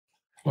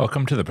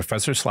Welcome to the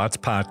Professor Slots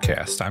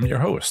Podcast. I'm your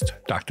host,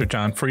 Dr.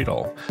 John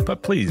Friedel,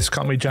 but please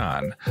call me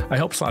John. I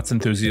help slots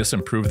enthusiasts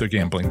improve their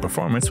gambling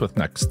performance with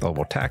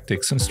next-level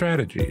tactics and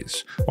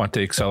strategies. Want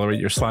to accelerate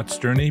your slots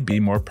journey,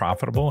 be more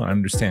profitable, and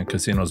understand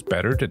casinos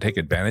better to take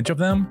advantage of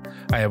them?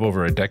 I have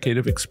over a decade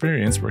of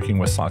experience working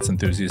with slots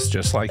enthusiasts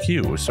just like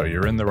you, so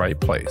you're in the right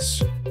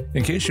place.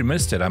 In case you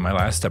missed it, on my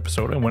last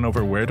episode, I went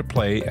over where to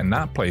play and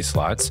not play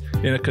slots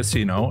in a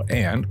casino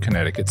and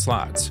Connecticut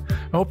slots.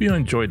 I hope you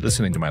enjoyed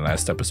listening to my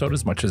last episode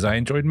as much as I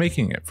enjoyed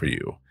making it for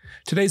you.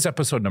 Today's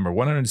episode number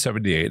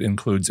 178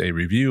 includes a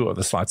review of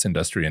the slots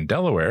industry in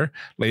Delaware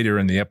later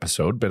in the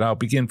episode, but I'll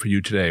begin for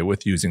you today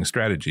with using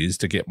strategies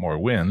to get more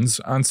wins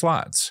on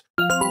slots.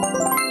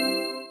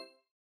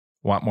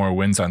 Want more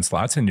wins on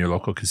slots in your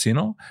local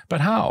casino?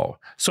 But how?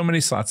 So many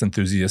slots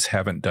enthusiasts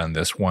haven't done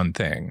this one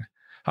thing.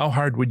 How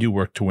hard would you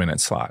work to win at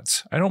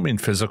slots? I don't mean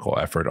physical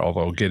effort,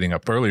 although getting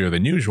up earlier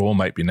than usual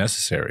might be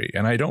necessary,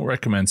 and I don't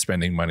recommend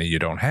spending money you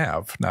don't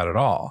have, not at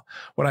all.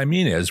 What I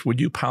mean is, would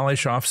you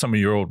polish off some of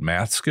your old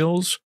math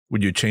skills?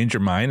 Would you change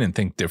your mind and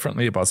think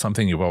differently about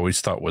something you've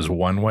always thought was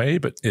one way,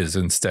 but is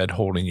instead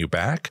holding you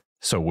back?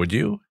 So would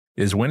you?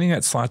 Is winning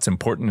at slots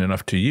important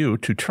enough to you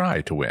to try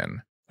to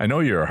win? I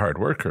know you're a hard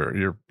worker.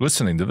 You're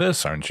listening to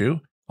this, aren't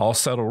you? All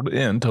settled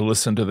in to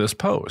listen to this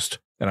post,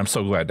 and I'm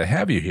so glad to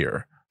have you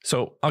here.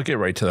 So I'll get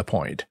right to the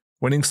point.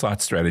 Winning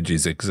slot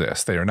strategies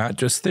exist. They are not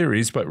just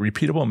theories, but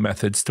repeatable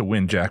methods to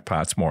win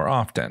jackpots more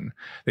often.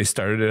 They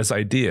started as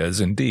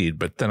ideas, indeed,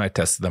 but then I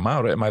tested them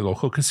out at my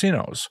local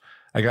casinos.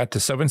 I got to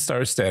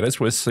 7-star status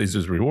with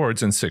Caesars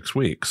Rewards in 6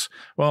 weeks.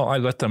 Well, I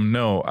let them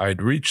know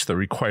I'd reached the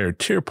required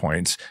tier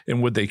points,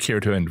 and would they care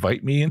to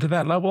invite me into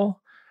that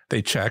level?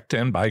 They checked,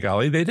 and by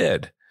golly, they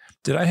did.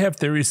 Did I have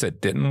theories that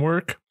didn't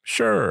work?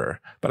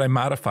 Sure, but I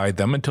modified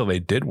them until they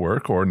did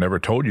work, or never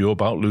told you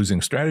about losing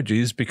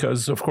strategies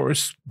because, of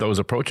course, those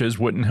approaches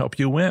wouldn't help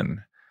you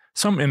win.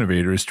 Some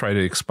innovators try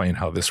to explain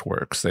how this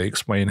works. They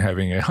explain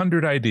having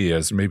 100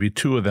 ideas, maybe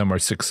 2 of them are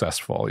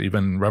successful,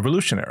 even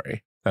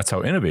revolutionary. That's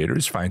how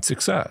innovators find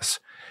success.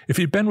 If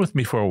you've been with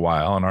me for a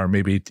while and are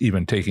maybe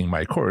even taking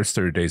my course,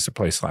 30 Days to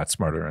Play Slots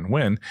Smarter and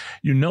Win,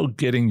 you know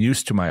getting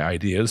used to my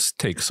ideas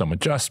takes some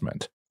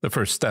adjustment. The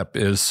first step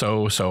is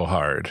so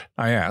hard.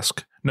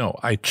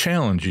 I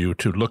challenge you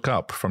to look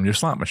up from your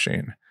slot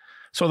machine.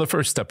 So the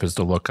first step is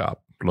to look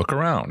up. Look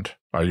around.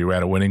 Are you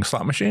at a winning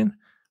slot machine?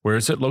 Where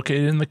is it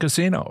located in the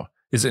casino?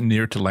 Is it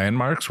near to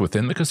landmarks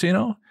within the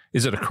casino?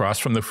 Is it across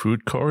from the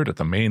food court at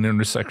the main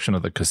intersection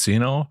of the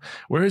casino?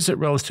 Where is it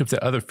relative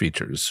to other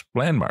features,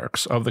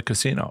 landmarks of the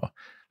casino?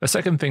 The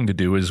second thing to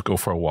do is go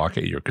for a walk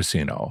at your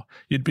casino.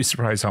 You'd be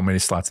surprised how many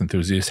slots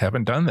enthusiasts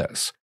haven't done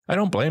this. I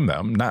don't blame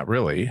them, not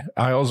really.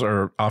 Aisles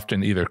are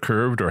often either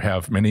curved or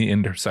have many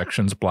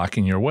intersections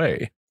blocking your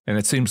way, and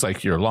it seems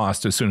like you're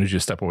lost as soon as you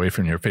step away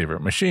from your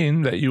favorite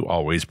machine that you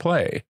always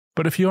play.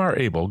 But if you are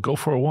able, go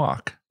for a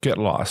walk, get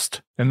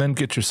lost, and then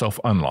get yourself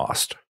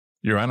unlost.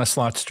 You're on a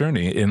slots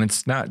journey, and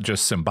it's not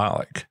just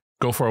symbolic.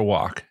 Go for a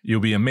walk.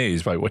 You'll be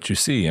amazed by what you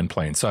see in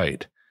plain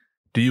sight.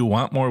 Do you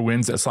want more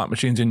wins at slot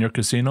machines in your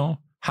casino?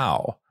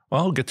 How?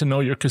 Well, get to know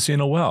your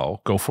casino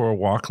well. Go for a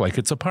walk like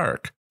it's a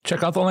park.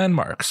 Check out the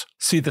landmarks.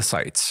 See the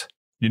sights.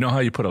 You know how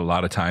you put a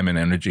lot of time and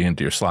energy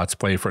into your slots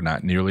play for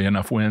not nearly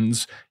enough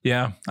wins?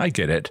 Yeah, I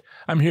get it.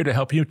 I'm here to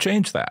help you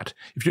change that.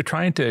 If you're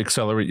trying to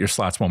accelerate your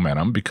slots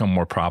momentum, become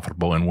more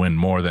profitable, and win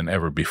more than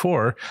ever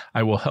before,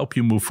 I will help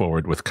you move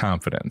forward with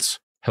confidence.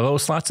 Hello,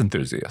 slots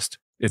enthusiast.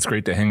 It's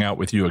great to hang out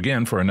with you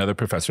again for another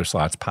Professor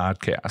Slots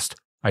podcast.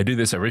 I do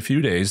this every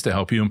few days to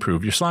help you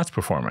improve your slots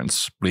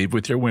performance, leave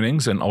with your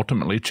winnings, and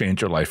ultimately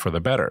change your life for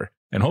the better.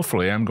 And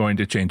hopefully I'm going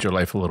to change your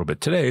life a little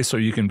bit today so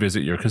you can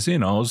visit your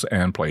casinos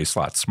and play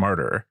slots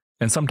smarter.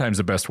 And sometimes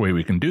the best way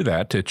we can do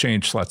that to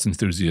change slots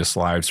enthusiasts'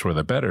 lives for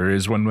the better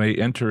is when they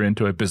enter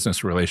into a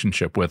business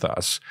relationship with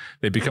us.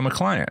 They become a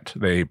client.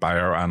 They buy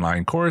our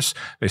online course.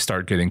 They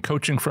start getting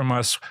coaching from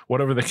us,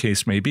 whatever the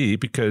case may be,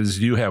 because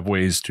you have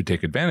ways to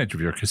take advantage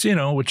of your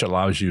casino, which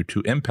allows you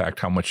to impact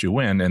how much you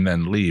win and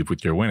then leave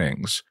with your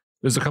winnings.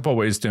 There's a couple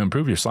ways to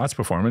improve your slots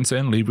performance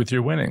and leave with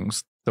your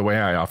winnings. The way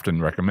I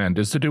often recommend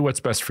is to do what's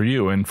best for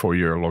you and for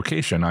your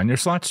location on your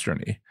slots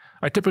journey.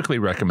 I typically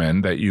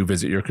recommend that you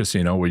visit your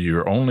casino where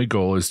your only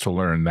goal is to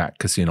learn that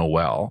casino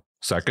well.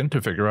 Second,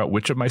 to figure out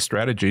which of my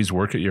strategies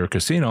work at your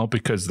casino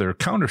because they're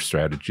counter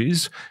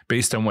strategies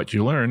based on what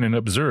you learn and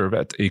observe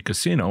at a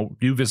casino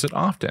you visit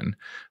often.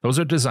 Those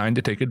are designed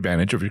to take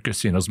advantage of your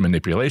casino's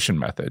manipulation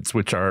methods,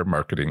 which are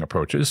marketing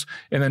approaches,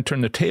 and then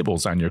turn the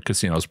tables on your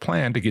casino's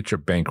plan to get your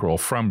bankroll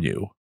from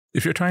you.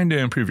 If you're trying to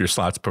improve your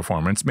slots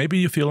performance, maybe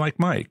you feel like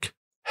Mike.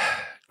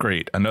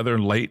 Great, another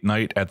late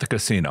night at the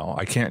casino.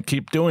 I can't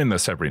keep doing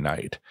this every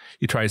night.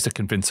 He tries to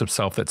convince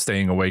himself that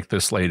staying awake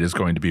this late is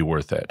going to be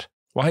worth it.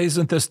 Why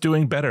isn't this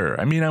doing better?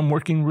 I mean, I'm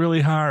working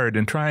really hard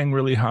and trying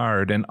really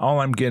hard, and all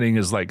I'm getting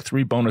is like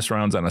 3 bonus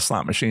rounds on a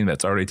slot machine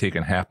that's already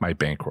taken half my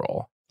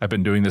bankroll. I've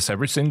been doing this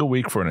every single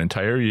week for an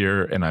entire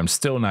year, and I'm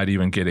still not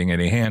even getting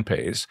any hand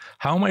pays.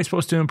 How am I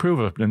supposed to improve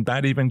if I'm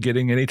not even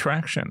getting any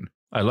traction?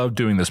 I love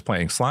doing this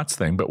playing slots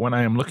thing, but when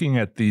I am looking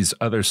at these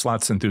other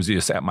slots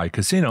enthusiasts at my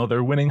casino,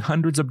 they're winning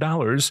hundreds of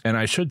dollars, and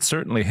I should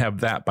certainly have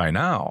that by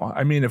now.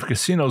 I mean, if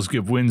casinos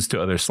give wins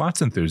to other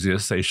slots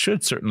enthusiasts, they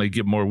should certainly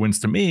give more wins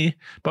to me,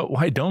 but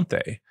why don't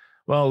they?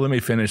 Well, let me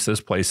finish this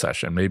play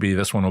session. Maybe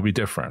this one will be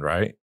different,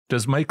 right?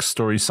 Does Mike's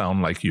story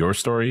sound like your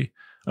story?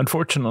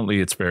 Unfortunately,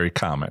 it's very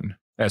common.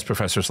 As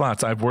Professor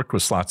Slots, I've worked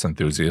with slots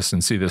enthusiasts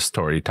and see this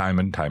story time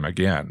and time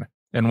again.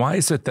 And why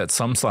is it that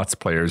some slots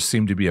players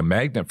seem to be a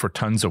magnet for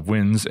tons of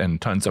wins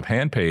and tons of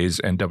hand pays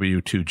and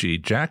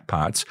W2G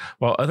jackpots,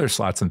 while other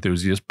slots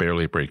enthusiasts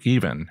barely break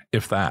even,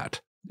 if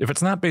that? If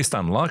it's not based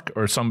on luck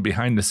or some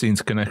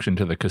behind-the-scenes connection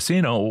to the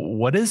casino,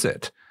 what is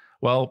it?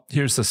 Well,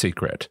 here's the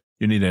secret.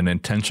 You need an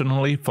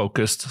intentionally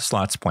focused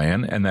slots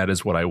plan, and that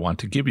is what I want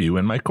to give you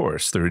in my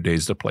course, 30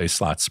 Days to Play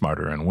Slots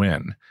Smarter and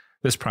Win.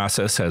 This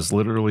process has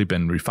literally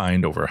been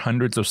refined over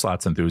hundreds of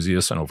slots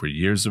enthusiasts and over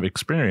years of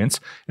experience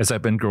as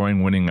I've been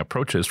growing winning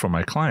approaches for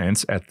my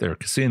clients at their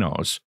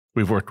casinos.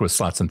 We've worked with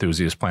slots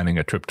enthusiasts planning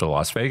a trip to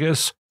Las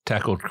Vegas,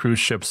 tackled cruise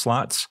ship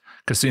slots,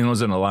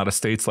 casinos in a lot of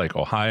states like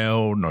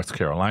Ohio, North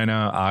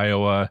Carolina,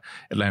 Iowa,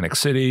 Atlantic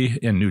City,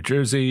 and New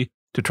Jersey,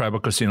 to tribal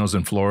casinos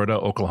in Florida,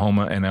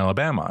 Oklahoma, and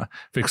Alabama,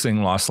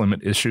 fixing loss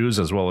limit issues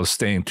as well as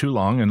staying too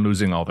long and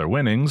losing all their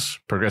winnings,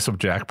 progressive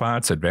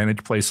jackpots,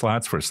 advantage play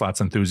slots for slots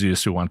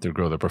enthusiasts who want to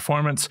grow their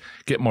performance,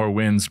 get more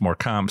wins, more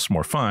comps,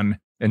 more fun,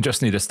 and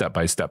just need a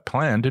step-by-step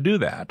plan to do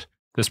that.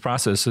 This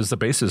process is the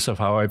basis of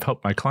how I've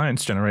helped my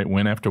clients generate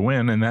win after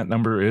win, and that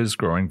number is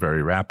growing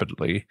very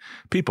rapidly.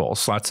 People,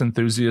 slots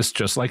enthusiasts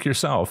just like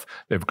yourself,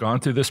 they've gone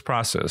through this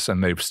process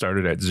and they've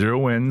started at 0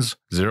 wins,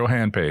 0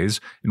 hand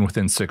pays, and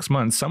within 6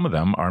 months, some of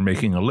them are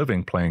making a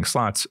living playing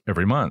slots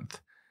every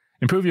month.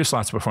 Improve your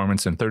slots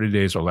performance in 30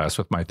 days or less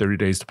with my 30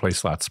 Days to Play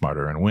Slots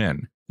Smarter and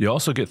Win. You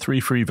also get 3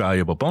 free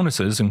valuable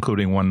bonuses,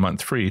 including 1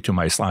 month free to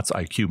my Slots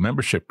IQ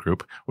membership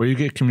group, where you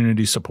get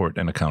community support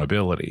and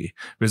accountability.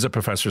 Visit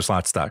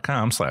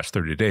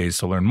ProfessorSlots.com/30days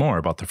to learn more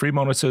about the free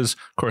bonuses,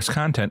 course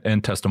content,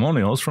 and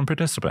testimonials from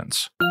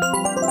participants.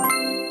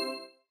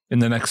 In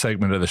the next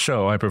segment of the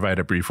show, I provide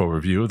a brief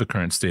overview of the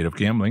current state of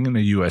gambling in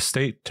the U.S.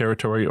 state,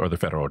 territory, or the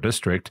federal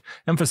district,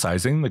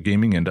 emphasizing the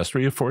gaming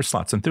industry for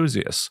slots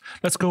enthusiasts.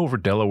 Let's go over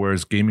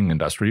Delaware's gaming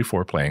industry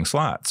for playing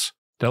slots.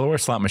 Delaware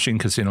slot machine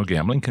casino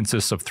gambling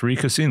consists of 3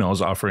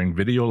 casinos offering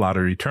video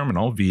lottery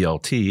terminal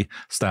 (VLT)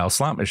 style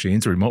slot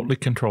machines remotely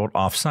controlled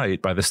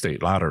off-site by the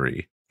state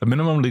lottery. The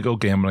minimum legal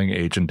gambling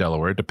age in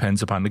Delaware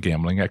depends upon the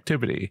gambling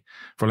activity.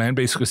 For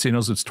land-based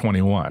casinos, it's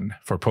 21.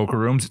 For poker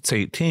rooms, it's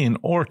 18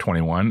 or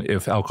 21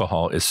 if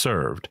alcohol is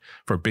served.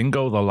 For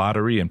bingo, the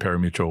lottery, and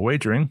parimutuel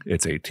wagering,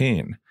 it's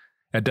 18.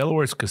 At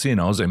Delaware's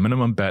casinos, a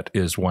minimum bet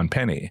is 1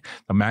 penny.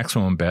 The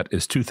maximum bet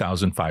is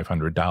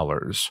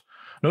 $2,500.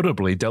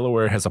 Notably,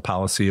 Delaware has a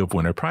policy of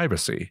winner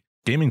privacy.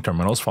 Gaming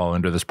terminals fall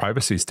under this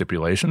privacy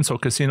stipulation, so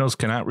casinos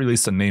cannot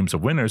release the names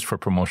of winners for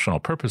promotional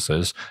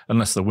purposes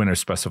unless the winner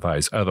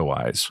specifies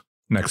otherwise.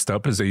 Next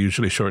up is a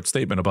usually short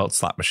statement about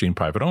slot machine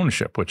private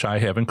ownership, which I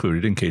have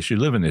included in case you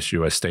live in this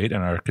U.S. state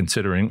and are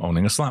considering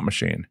owning a slot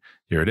machine.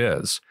 Here it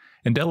is.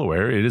 In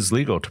Delaware, it is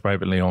legal to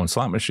privately own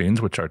slot machines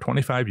which are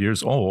 25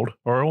 years old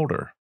or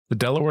older. The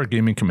Delaware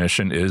Gaming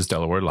Commission is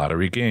Delaware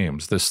Lottery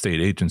Games. This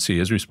state agency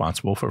is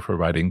responsible for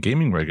providing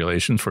gaming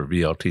regulations for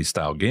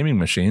VLT-style gaming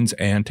machines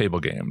and table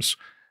games.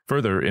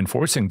 Further,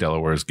 enforcing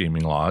Delaware's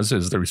gaming laws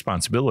is the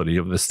responsibility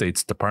of the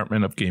state's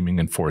Department of Gaming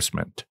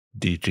Enforcement,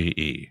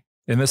 DGE.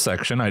 In this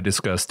section, I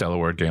discuss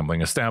Delaware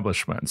gambling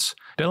establishments.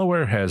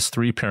 Delaware has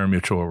 3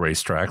 parimutuel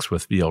racetracks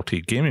with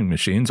VLT gaming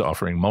machines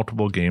offering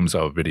multiple games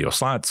of video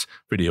slots,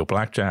 video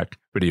blackjack,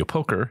 video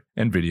poker,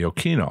 and video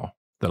keno.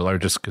 The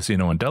largest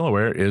casino in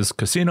Delaware is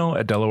Casino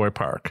at Delaware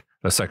Park.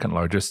 The second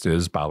largest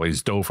is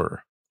Bally's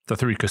Dover. The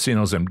 3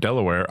 casinos in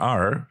Delaware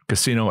are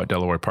Casino at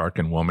Delaware Park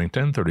in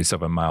Wilmington,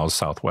 37 miles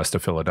southwest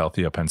of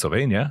Philadelphia,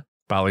 Pennsylvania,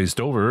 Bally's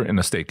Dover in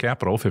the state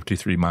capital,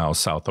 53 miles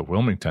south of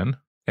Wilmington,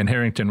 and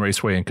Harrington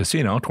Raceway and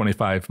Casino,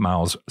 25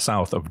 miles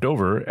south of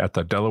Dover at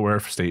the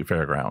Delaware State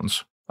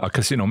Fairgrounds. A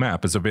casino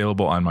map is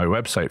available on my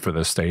website for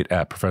this state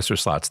at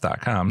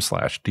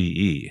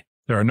ProfessorSlots.com/DE.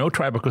 There are no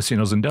tribal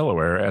casinos in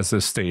Delaware, as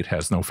this state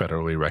has no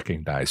federally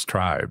recognized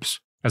tribes.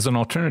 As an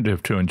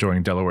alternative to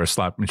enjoying Delaware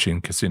slot machine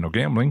casino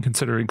gambling,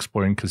 consider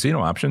exploring casino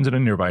options in a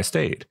nearby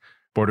state.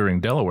 Bordering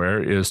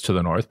Delaware is to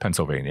the north,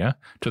 Pennsylvania,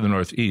 to the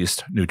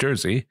northeast, New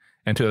Jersey,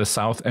 and to the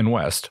south and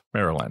west,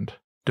 Maryland.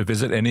 To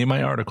visit any of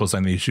my articles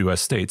on these U.S.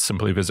 states,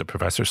 simply visit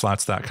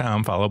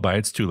ProfessorSlots.com, followed by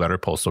its 2-letter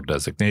postal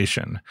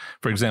designation.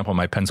 For example,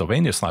 my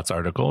Pennsylvania slots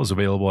article is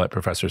available at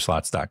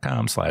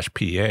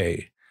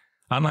ProfessorSlots.com/PA.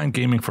 Online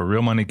gaming for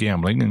real money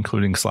gambling,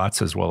 including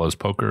slots as well as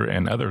poker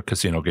and other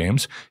casino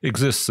games,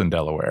 exists in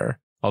Delaware,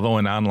 although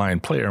an online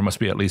player must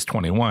be at least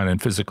 21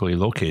 and physically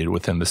located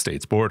within the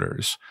state's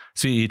borders.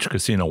 See each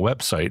casino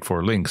website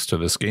for links to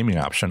this gaming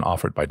option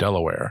offered by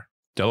Delaware.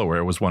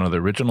 Delaware was one of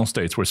the original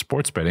states where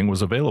sports betting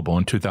was available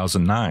in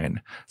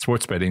 2009.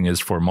 Sports betting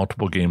is for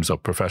multiple games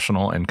of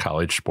professional and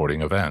college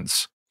sporting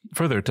events.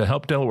 Further, to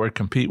help Delaware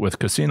compete with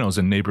casinos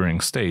in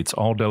neighboring states,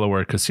 all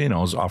Delaware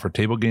casinos offer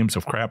table games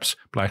of craps,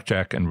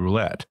 blackjack, and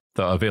roulette.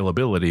 The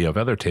availability of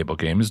other table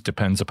games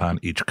depends upon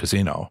each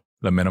casino.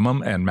 The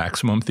minimum and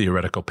maximum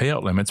theoretical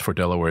payout limits for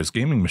Delaware's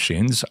gaming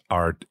machines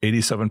are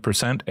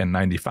 87% and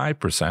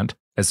 95%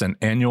 as an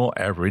annual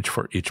average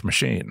for each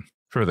machine.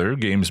 Further,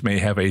 games may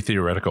have a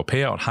theoretical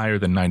payout higher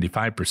than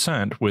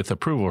 95% with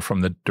approval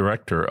from the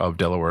director of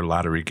Delaware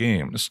Lottery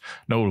Games.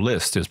 No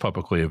list is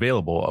publicly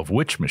available of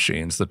which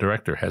machines the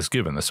director has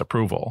given this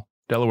approval.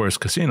 Delaware's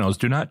casinos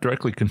do not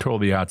directly control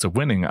the odds of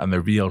winning on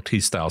their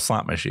VLT-style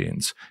slot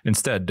machines.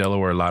 Instead,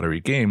 Delaware Lottery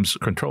Games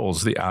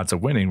controls the odds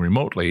of winning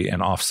remotely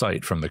and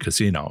off-site from the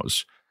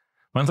casinos.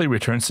 Monthly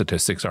return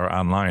statistics are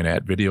online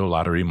at Video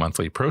Lottery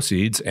Monthly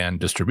Proceeds and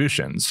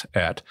Distributions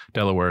at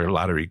Delaware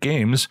Lottery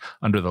Games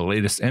under the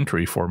latest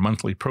entry for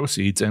monthly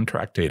proceeds and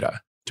track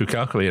data. To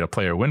calculate a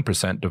player win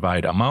percent,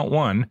 divide amount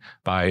won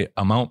by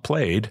amount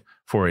played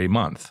for a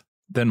month,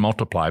 then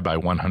multiply by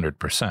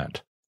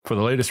 100%. For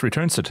the latest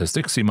return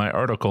statistics, see my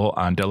article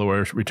on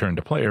Delaware Return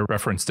to Player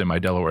referenced in my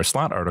Delaware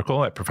Slot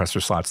article at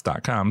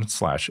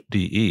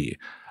professorslots.com/DE.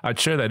 I'd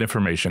share that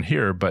information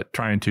here, but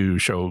trying to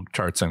show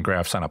charts and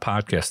graphs on a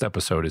podcast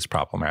episode is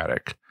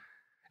problematic.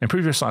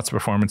 Improve your slots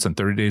performance in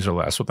 30 days or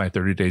less with my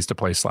 30 days to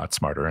play Slots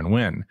Smarter and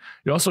Win.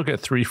 You also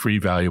get 3 free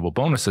valuable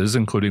bonuses,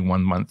 including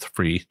 1 month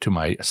free to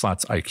my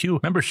Slots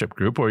IQ membership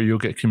group, where you'll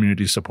get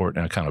community support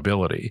and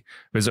accountability.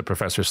 Visit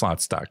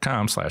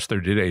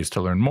professorslots.com/30 days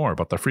to learn more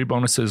about the free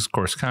bonuses,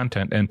 course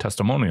content, and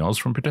testimonials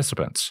from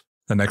participants.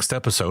 The next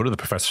episode of the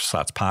Professor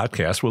Slots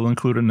podcast will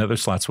include another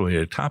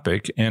slots-related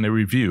topic and a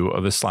review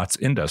of the slots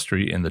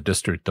industry in the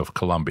District of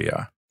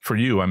Columbia. For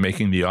you, I'm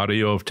making the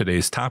audio of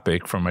today's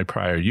topic from my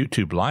prior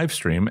YouTube live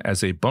stream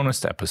as a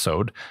bonus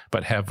episode,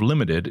 but have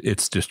limited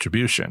its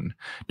distribution.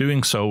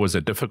 Doing so was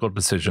a difficult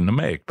decision to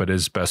make, but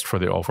is best for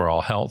the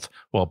overall health,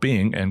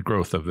 well-being, and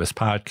growth of this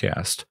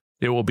podcast.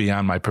 It will be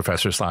on my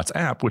Professor Slots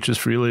app, which is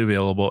freely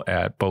available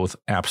at both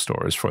app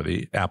stores for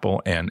the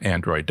Apple and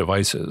Android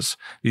devices.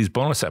 These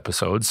bonus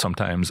episodes,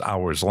 sometimes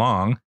hours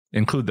long,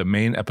 include the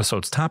main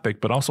episode's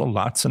topic, but also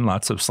lots and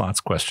lots of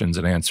slots questions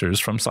and answers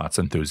from slots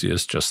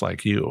enthusiasts just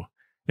like you.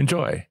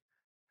 Enjoy.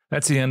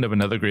 That's the end of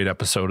another great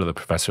episode of the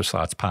Professor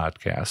Slots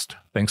podcast.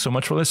 Thanks so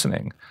much for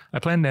listening. I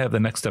plan to have the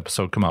next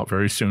episode come out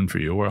very soon for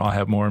you, where I'll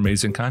have more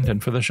amazing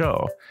content for the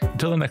show.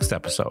 Until the next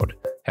episode,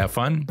 have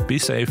fun, be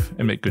safe,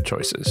 and make good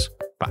choices.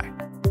 Bye.